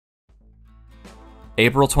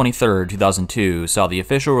April 23, 2002 saw the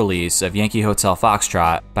official release of Yankee Hotel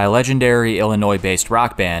Foxtrot by legendary Illinois-based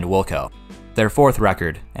rock band Wilco. Their fourth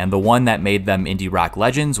record, and the one that made them indie rock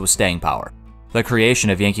legends, was Staying Power. The creation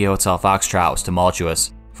of Yankee Hotel Foxtrot was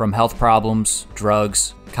tumultuous. From health problems,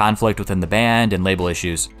 drugs, conflict within the band, and label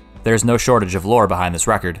issues, there's no shortage of lore behind this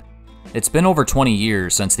record. It's been over 20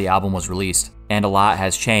 years since the album was released, and a lot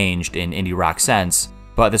has changed in indie rock sense,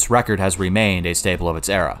 but this record has remained a staple of its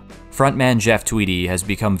era. Frontman Jeff Tweedy has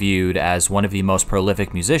become viewed as one of the most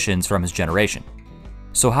prolific musicians from his generation.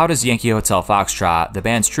 So how does Yankee Hotel Foxtrot, the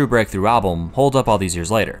band's true breakthrough album, hold up all these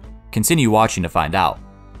years later? Continue watching to find out.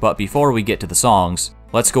 But before we get to the songs,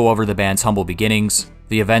 let's go over the band's humble beginnings,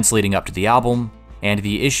 the events leading up to the album, and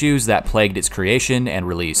the issues that plagued its creation and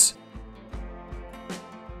release.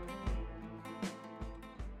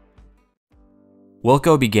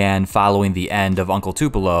 Wilco began following the end of Uncle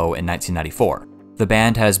Tupelo in 1994. The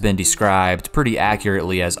band has been described pretty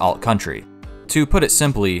accurately as alt-country. To put it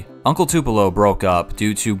simply, Uncle Tupelo broke up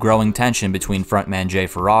due to growing tension between frontman Jay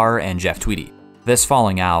Farrar and Jeff Tweedy. This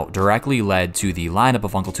falling out directly led to the lineup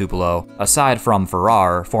of Uncle Tupelo, aside from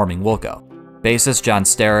Farrar forming Wilco. Bassist John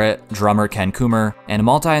Starrett, drummer Ken Coomer, and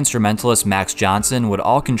multi-instrumentalist Max Johnson would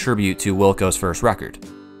all contribute to Wilco's first record.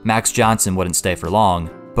 Max Johnson wouldn't stay for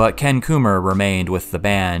long, but Ken Coomer remained with the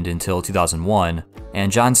band until 2001,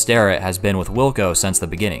 and John Starrett has been with Wilco since the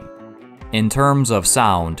beginning. In terms of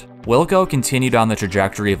sound, Wilco continued on the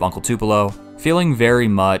trajectory of Uncle Tupelo, feeling very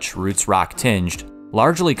much roots rock tinged,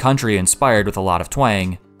 largely country inspired with a lot of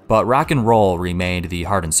twang, but rock and roll remained the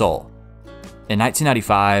heart and soul. In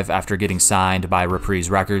 1995, after getting signed by Reprise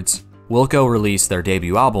Records, Wilco released their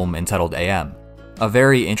debut album entitled AM. A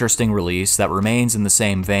very interesting release that remains in the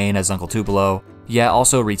same vein as Uncle Tupelo, yet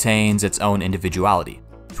also retains its own individuality.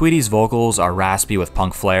 Tweedy's vocals are raspy with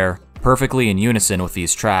punk flair, perfectly in unison with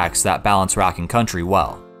these tracks that balance rock and country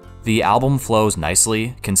well. The album flows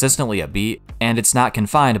nicely, consistently upbeat, and it's not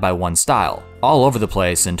confined by one style, all over the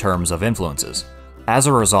place in terms of influences. As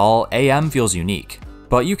a result, AM feels unique,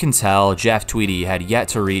 but you can tell Jeff Tweedy had yet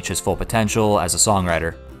to reach his full potential as a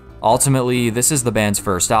songwriter. Ultimately, this is the band's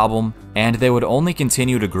first album, and they would only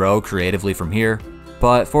continue to grow creatively from here,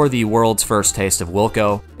 but for the world's first taste of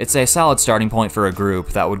Wilco, it's a solid starting point for a group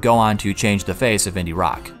that would go on to change the face of indie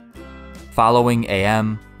rock. Following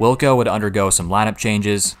AM, Wilco would undergo some lineup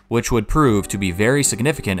changes, which would prove to be very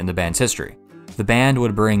significant in the band's history. The band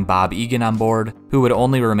would bring Bob Egan on board, who would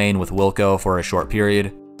only remain with Wilco for a short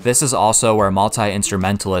period. This is also where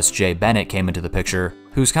multi-instrumentalist Jay Bennett came into the picture,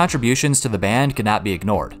 whose contributions to the band could not be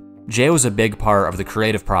ignored. Jay was a big part of the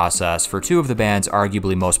creative process for two of the band's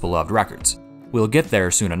arguably most beloved records. We'll get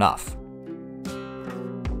there soon enough.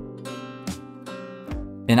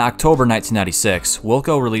 In October 1996,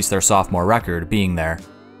 Wilco released their sophomore record, Being There.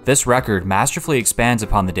 This record masterfully expands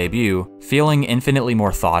upon the debut, feeling infinitely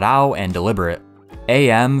more thought out and deliberate.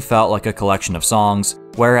 AM felt like a collection of songs,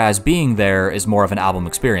 whereas Being There is more of an album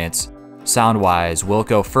experience. Sound-wise,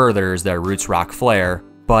 Wilco furthers their roots rock flair,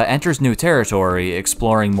 but enters new territory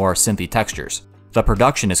exploring more synthy textures. The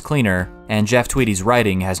production is cleaner, and Jeff Tweedy's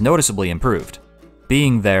writing has noticeably improved.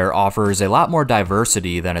 Being There offers a lot more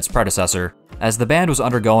diversity than its predecessor, as the band was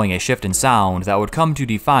undergoing a shift in sound that would come to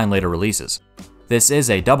define later releases. This is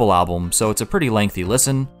a double album, so it's a pretty lengthy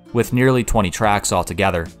listen, with nearly 20 tracks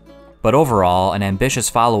altogether. But overall, an ambitious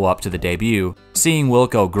follow-up to the debut, seeing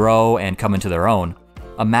Wilco grow and come into their own.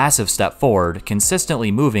 A massive step forward,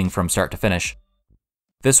 consistently moving from start to finish.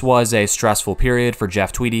 This was a stressful period for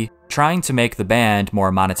Jeff Tweedy, trying to make the band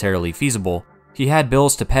more monetarily feasible. He had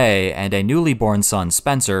bills to pay and a newly born son,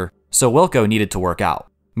 Spencer, so Wilco needed to work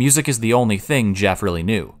out. Music is the only thing Jeff really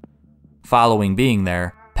knew. Following Being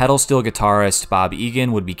There, pedal steel guitarist Bob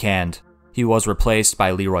Egan would be canned. He was replaced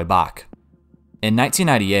by Leroy Bach. In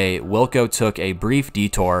 1998, Wilco took a brief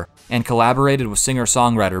detour and collaborated with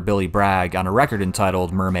singer-songwriter Billy Bragg on a record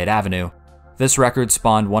entitled Mermaid Avenue. This record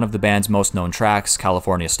spawned one of the band's most known tracks,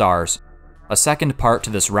 California Stars. A second part to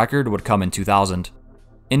this record would come in 2000.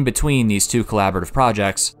 In between these two collaborative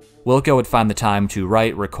projects, Wilco would find the time to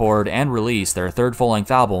write, record, and release their third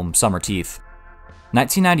full-length album, Summer Teeth.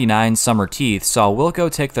 1999's Summer Teeth saw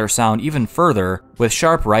Wilco take their sound even further with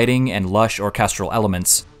sharp writing and lush orchestral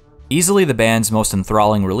elements. Easily the band's most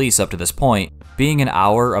enthralling release up to this point, being an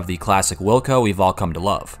hour of the classic Wilco we've all come to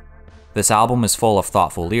love. This album is full of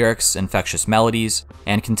thoughtful lyrics, infectious melodies,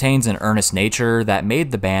 and contains an earnest nature that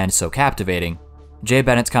made the band so captivating. Jay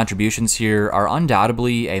Bennett's contributions here are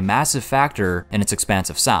undoubtedly a massive factor in its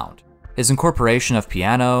expansive sound. His incorporation of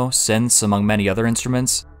piano, synths, among many other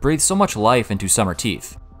instruments, breathes so much life into Summer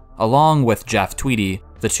Teeth. Along with Jeff Tweedy,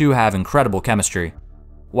 the two have incredible chemistry.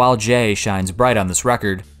 While Jay shines bright on this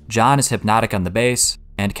record, John is hypnotic on the bass,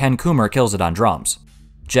 and Ken Coomer kills it on drums.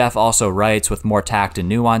 Jeff also writes with more tact and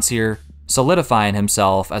nuance here, solidifying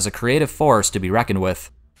himself as a creative force to be reckoned with.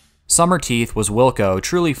 Summer Teeth was Wilco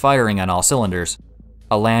truly firing on all cylinders,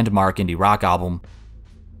 a landmark indie rock album.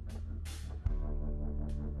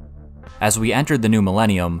 As we entered the new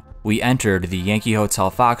millennium, we entered the Yankee Hotel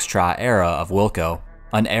Foxtrot era of Wilco,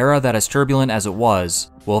 an era that, as turbulent as it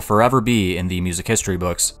was, will forever be in the music history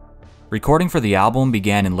books. Recording for the album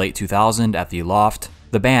began in late 2000 at the Loft,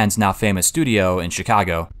 the band's now famous studio in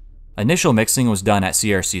Chicago. Initial mixing was done at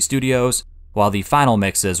CRC Studios, while the final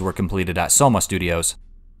mixes were completed at Soma Studios.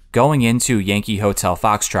 Going into Yankee Hotel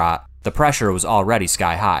Foxtrot, the pressure was already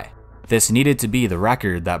sky high. This needed to be the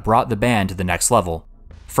record that brought the band to the next level.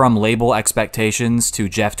 From label expectations to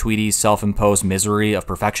Jeff Tweedy's self-imposed misery of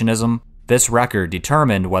perfectionism, this record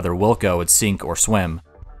determined whether Wilco would sink or swim.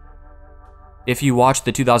 If you watch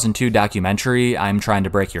the 2002 documentary, I'm Trying to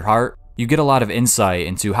Break Your Heart, you get a lot of insight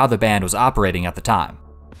into how the band was operating at the time.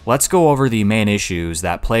 Let's go over the main issues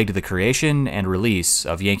that plagued the creation and release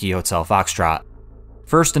of Yankee Hotel Foxtrot.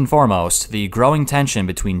 First and foremost, the growing tension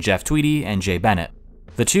between Jeff Tweedy and Jay Bennett.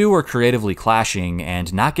 The two were creatively clashing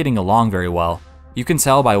and not getting along very well. You can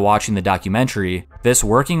tell by watching the documentary, this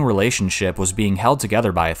working relationship was being held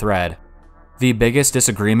together by a thread. The biggest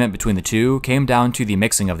disagreement between the two came down to the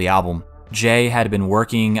mixing of the album. Jay had been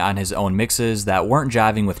working on his own mixes that weren't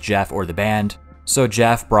jiving with Jeff or the band, so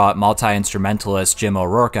Jeff brought multi-instrumentalist Jim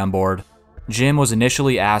O'Rourke on board. Jim was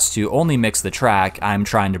initially asked to only mix the track I'm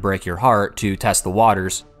Trying to Break Your Heart to test the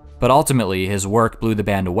waters, but ultimately his work blew the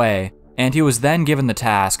band away, and he was then given the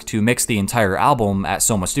task to mix the entire album at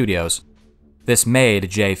Soma Studios. This made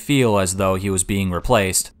Jay feel as though he was being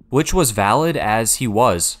replaced, which was valid as he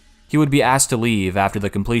was. He would be asked to leave after the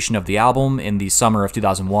completion of the album in the summer of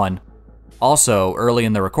 2001. Also, early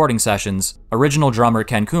in the recording sessions, original drummer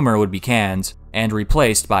Ken Coomer would be canned and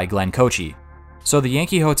replaced by Glenn Cochi. So the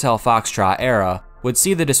Yankee Hotel Foxtrot era would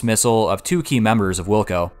see the dismissal of two key members of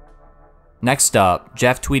Wilco. Next up,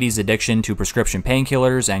 Jeff Tweedy's addiction to prescription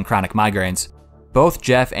painkillers and chronic migraines. Both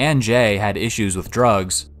Jeff and Jay had issues with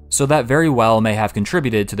drugs, so that very well may have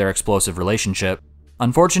contributed to their explosive relationship.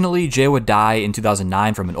 Unfortunately, Jay would die in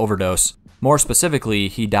 2009 from an overdose. More specifically,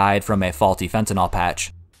 he died from a faulty fentanyl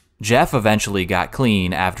patch. Jeff eventually got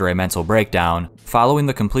clean after a mental breakdown, following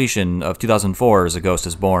the completion of 2004's A Ghost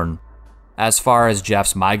is Born. As far as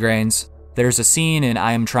Jeff's migraines, there's a scene in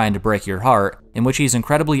I Am Trying to Break Your Heart in which he's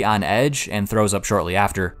incredibly on edge and throws up shortly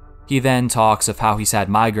after. He then talks of how he's had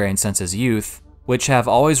migraines since his youth, which have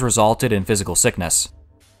always resulted in physical sickness.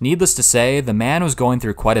 Needless to say, the man was going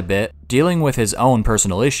through quite a bit, dealing with his own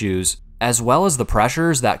personal issues, as well as the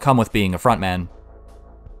pressures that come with being a frontman.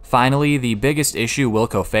 Finally, the biggest issue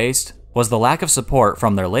Wilco faced was the lack of support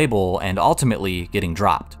from their label and ultimately getting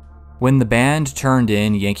dropped. When the band turned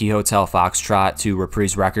in Yankee Hotel Foxtrot to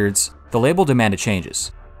Reprise Records, the label demanded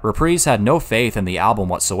changes. Reprise had no faith in the album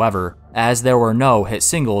whatsoever, as there were no hit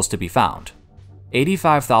singles to be found.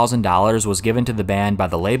 $85,000 was given to the band by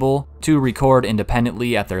the label to record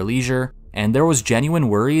independently at their leisure, and there was genuine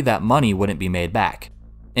worry that money wouldn't be made back.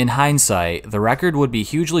 In hindsight, the record would be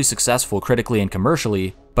hugely successful critically and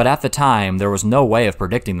commercially, but at the time, there was no way of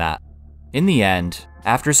predicting that. In the end,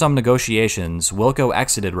 after some negotiations, Wilco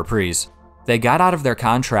exited Reprise. They got out of their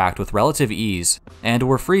contract with relative ease, and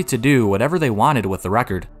were free to do whatever they wanted with the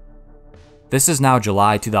record. This is now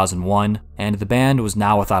July 2001, and the band was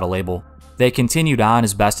now without a label. They continued on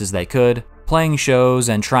as best as they could, playing shows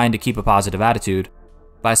and trying to keep a positive attitude.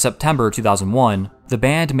 By September 2001, the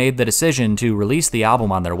band made the decision to release the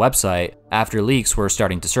album on their website after leaks were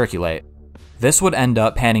starting to circulate. This would end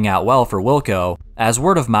up panning out well for Wilco, as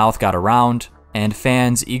word of mouth got around, and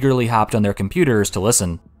fans eagerly hopped on their computers to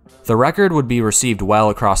listen. The record would be received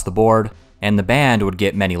well across the board, and the band would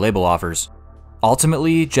get many label offers.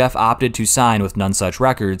 Ultimately, Jeff opted to sign with None Such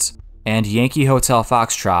Records, and Yankee Hotel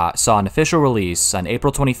Foxtrot saw an official release on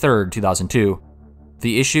April 23, 2002.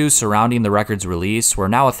 The issues surrounding the record's release were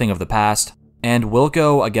now a thing of the past, and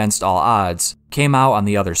Wilco, against all odds, came out on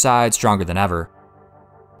the other side stronger than ever.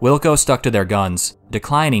 Wilco stuck to their guns,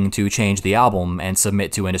 declining to change the album and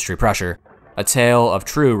submit to industry pressure, a tale of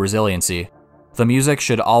true resiliency. The music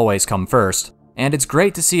should always come first, and it's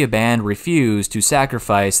great to see a band refuse to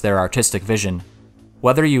sacrifice their artistic vision.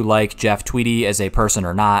 Whether you like Jeff Tweedy as a person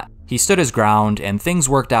or not, he stood his ground and things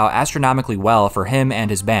worked out astronomically well for him and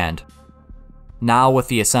his band. Now with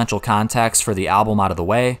the essential context for the album out of the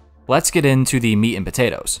way, let's get into the meat and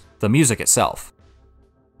potatoes, the music itself.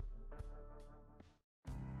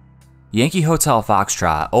 Yankee Hotel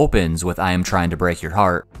Foxtrot opens with I Am Trying to Break Your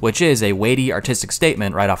Heart, which is a weighty artistic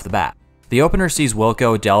statement right off the bat. The opener sees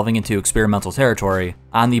Wilco delving into experimental territory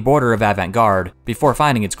on the border of avant-garde before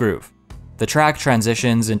finding its groove. The track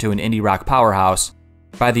transitions into an indie rock powerhouse.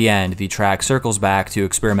 By the end, the track circles back to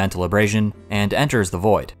experimental abrasion and enters the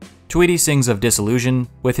void. Tweedy sings of disillusion,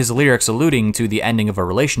 with his lyrics alluding to the ending of a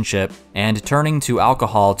relationship and turning to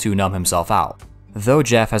alcohol to numb himself out. Though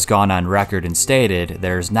Jeff has gone on record and stated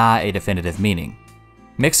there's not a definitive meaning.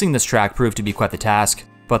 Mixing this track proved to be quite the task,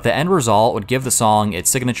 but the end result would give the song its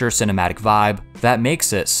signature cinematic vibe that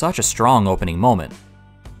makes it such a strong opening moment.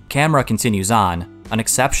 Camera continues on, an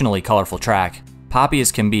exceptionally colorful track, poppy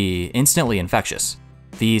as can be, instantly infectious.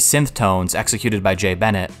 The synth tones executed by Jay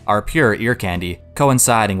Bennett are pure ear candy,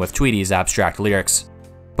 coinciding with Tweedy's abstract lyrics.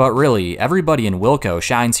 But really, everybody in Wilco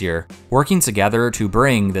shines here, working together to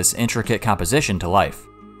bring this intricate composition to life.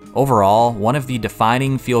 Overall, one of the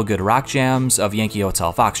defining feel-good rock jams of Yankee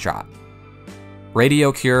Hotel Foxtrot.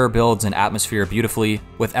 Radio Cure builds an atmosphere beautifully,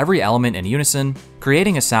 with every element in unison,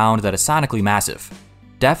 creating a sound that is sonically massive.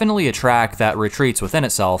 Definitely a track that retreats within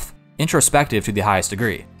itself, introspective to the highest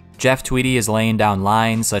degree. Jeff Tweedy is laying down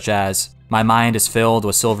lines such as, "My mind is filled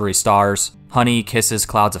with silvery stars, honey kisses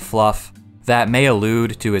clouds of fluff," that may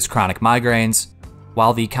allude to his chronic migraines,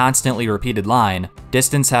 while the constantly repeated line,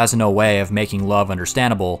 "Distance has no way of making love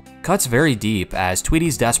understandable," cuts very deep as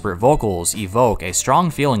Tweedy's desperate vocals evoke a strong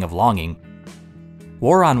feeling of longing.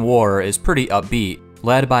 War on War is pretty upbeat,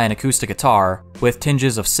 led by an acoustic guitar, with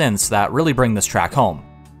tinges of synths that really bring this track home.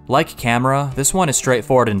 Like Camera, this one is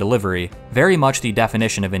straightforward in delivery, very much the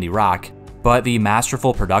definition of indie rock, but the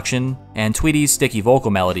masterful production and Tweedy's sticky vocal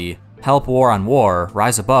melody help War on War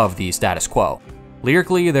rise above the status quo.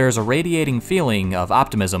 Lyrically, there's a radiating feeling of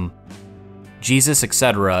optimism. Jesus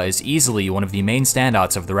Etc. is easily one of the main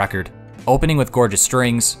standouts of the record. Opening with gorgeous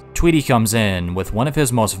strings, Tweedy comes in with one of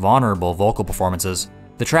his most vulnerable vocal performances.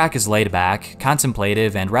 The track is laid back,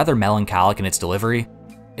 contemplative, and rather melancholic in its delivery.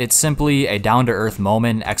 It's simply a down-to-earth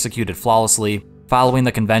moment executed flawlessly, following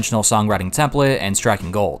the conventional songwriting template and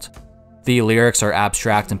striking gold. The lyrics are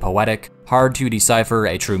abstract and poetic, hard to decipher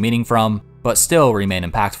a true meaning from, but still remain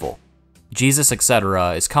impactful. Jesus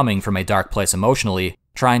Etc. is coming from a dark place emotionally,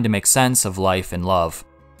 trying to make sense of life and love.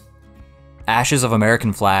 Ashes of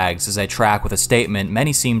American Flags is a track with a statement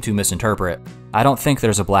many seem to misinterpret. I don't think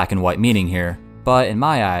there's a black and white meaning here, but in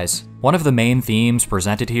my eyes, one of the main themes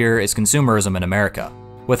presented here is consumerism in America,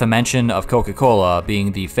 with a mention of Coca-Cola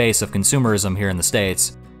being the face of consumerism here in the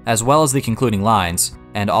States, as well as the concluding lines,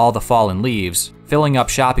 "and all the fallen leaves," filling up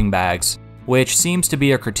shopping bags, which seems to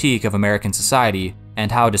be a critique of American society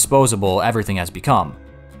and how disposable everything has become.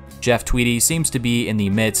 Jeff Tweedy seems to be in the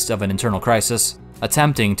midst of an internal crisis,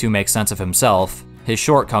 attempting to make sense of himself, his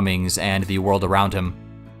shortcomings, and the world around him.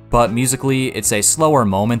 But musically, it's a slower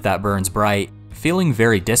moment that burns bright, feeling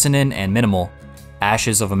very dissonant and minimal.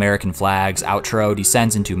 Ashes of American Flags outro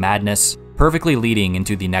descends into madness, perfectly leading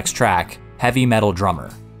into the next track, Heavy Metal Drummer.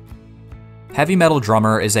 Heavy Metal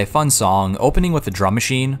Drummer is a fun song opening with the drum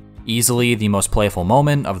machine, easily the most playful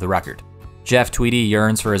moment of the record. Jeff Tweedy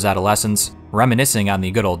yearns for his adolescence, reminiscing on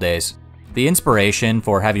the good old days. The inspiration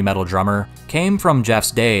for Heavy Metal Drummer came from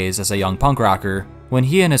Jeff's days as a young punk rocker, when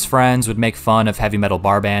he and his friends would make fun of heavy metal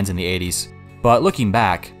bar bands in the 80s. But looking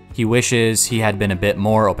back, he wishes he had been a bit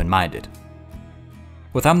more open-minded.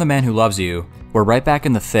 With I'm the Man Who Loves You, we're right back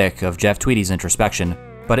in the thick of Jeff Tweedy's introspection,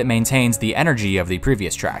 but it maintains the energy of the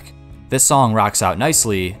previous track. This song rocks out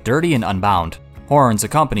nicely, dirty and unbound. Horns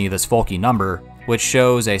accompany this folky number, which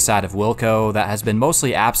shows a side of Wilco that has been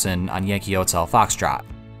mostly absent on Yankee Hotel Foxtrot.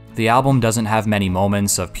 The album doesn't have many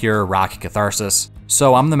moments of pure rock catharsis,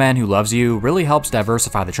 so I'm the Man Who Loves You really helps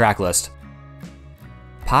diversify the tracklist.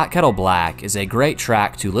 Pot Kettle Black is a great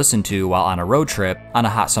track to listen to while on a road trip on a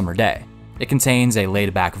hot summer day. It contains a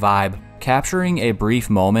laid-back vibe, capturing a brief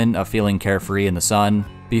moment of feeling carefree in the sun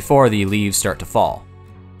before the leaves start to fall.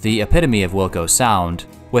 The epitome of Wilco's sound,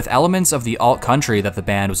 with elements of the alt-country that the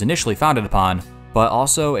band was initially founded upon, but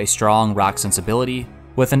also a strong rock sensibility,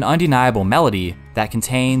 with an undeniable melody that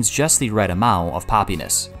contains just the right amount of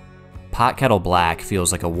poppiness. Pot Kettle Black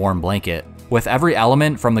feels like a warm blanket, with every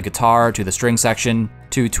element from the guitar to the string section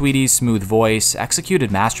to Tweedy's smooth voice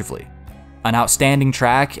executed masterfully. An outstanding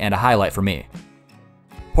track and a highlight for me.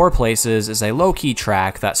 Poor Places is a low-key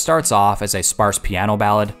track that starts off as a sparse piano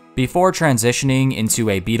ballad before transitioning into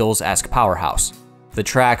a Beatles-esque powerhouse. The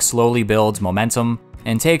track slowly builds momentum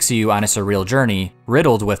and takes you on a surreal journey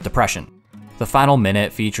riddled with depression. The final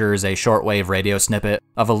minute features a shortwave radio snippet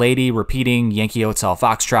of a lady repeating Yankee Hotel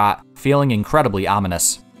Foxtrot, feeling incredibly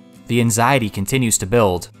ominous. The anxiety continues to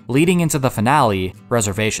build, leading into the finale,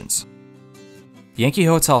 Reservations. Yankee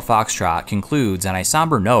Hotel Foxtrot concludes on a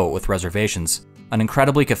somber note with Reservations, an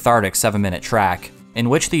incredibly cathartic 7-minute track in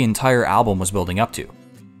which the entire album was building up to.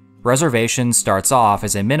 Reservations starts off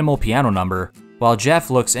as a minimal piano number, while Jeff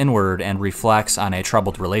looks inward and reflects on a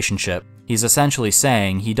troubled relationship. He's essentially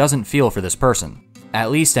saying he doesn't feel for this person,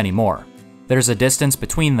 at least anymore. There's a distance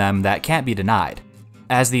between them that can't be denied.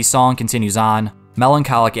 As the song continues on,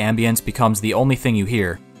 melancholic ambience becomes the only thing you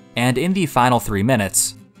hear, and in the final 3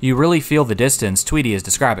 minutes, you really feel the distance Tweedy is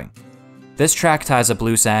describing. This track ties up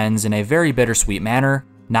loose ends in a very bittersweet manner,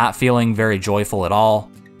 not feeling very joyful at all,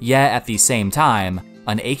 yet at the same time,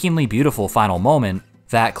 an achingly beautiful final moment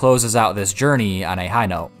that closes out this journey on a high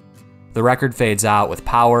note. The record fades out with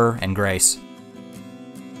power and grace.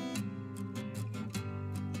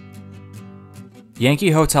 Yankee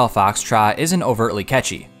Hotel Foxtrot isn't overtly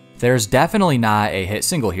catchy. There's definitely not a hit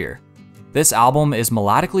single here. This album is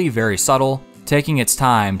melodically very subtle, taking its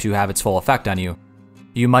time to have its full effect on you.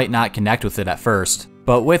 You might not connect with it at first,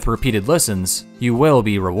 but with repeated listens, you will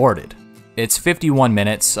be rewarded. It's 51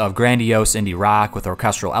 minutes of grandiose indie rock with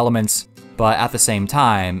orchestral elements, but at the same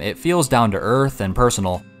time, it feels down to earth and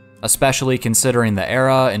personal, especially considering the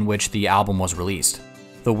era in which the album was released.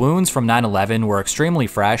 The wounds from 9/11 were extremely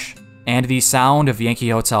fresh, and the sound of Yankee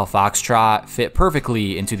Hotel Foxtrot fit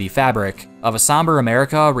perfectly into the fabric of a somber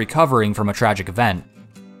America recovering from a tragic event.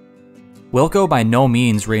 Wilco by no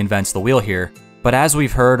means reinvents the wheel here, but as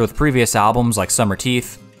we've heard with previous albums like Summer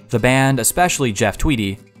Teeth, the band, especially Jeff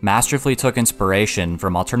Tweedy, masterfully took inspiration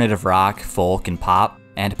from alternative rock, folk, and pop,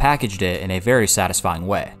 and packaged it in a very satisfying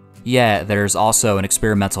way. Yet, there's also an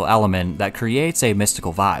experimental element that creates a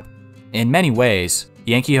mystical vibe. In many ways,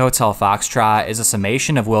 Yankee Hotel Foxtrot is a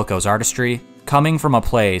summation of Wilco's artistry, coming from a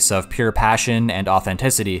place of pure passion and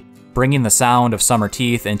authenticity, bringing the sound of Summer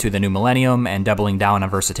Teeth into the new millennium and doubling down on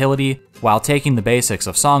versatility, while taking the basics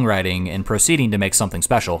of songwriting and proceeding to make something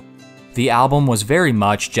special. The album was very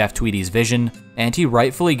much Jeff Tweedy's vision, and he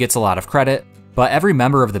rightfully gets a lot of credit, but every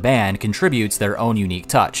member of the band contributes their own unique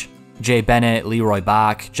touch. Jay Bennett, Leroy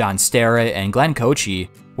Bach, John Starrett, and Glenn Cochi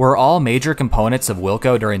were all major components of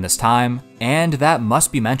Wilco during this time, and that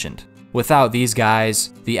must be mentioned. Without these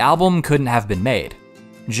guys, the album couldn't have been made.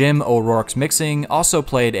 Jim O'Rourke's mixing also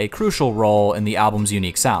played a crucial role in the album's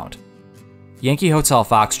unique sound. Yankee Hotel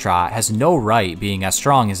Foxtrot has no right being as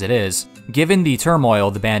strong as it is, given the turmoil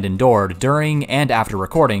the band endured during and after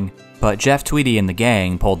recording, but Jeff Tweedy and the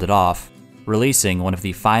gang pulled it off, releasing one of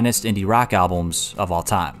the finest indie rock albums of all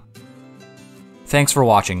time. Thanks for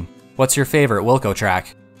watching. What's your favorite Wilco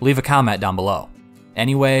track? Leave a comment down below.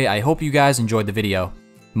 Anyway, I hope you guys enjoyed the video.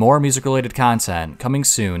 More music-related content coming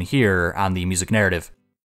soon here on The Music Narrative.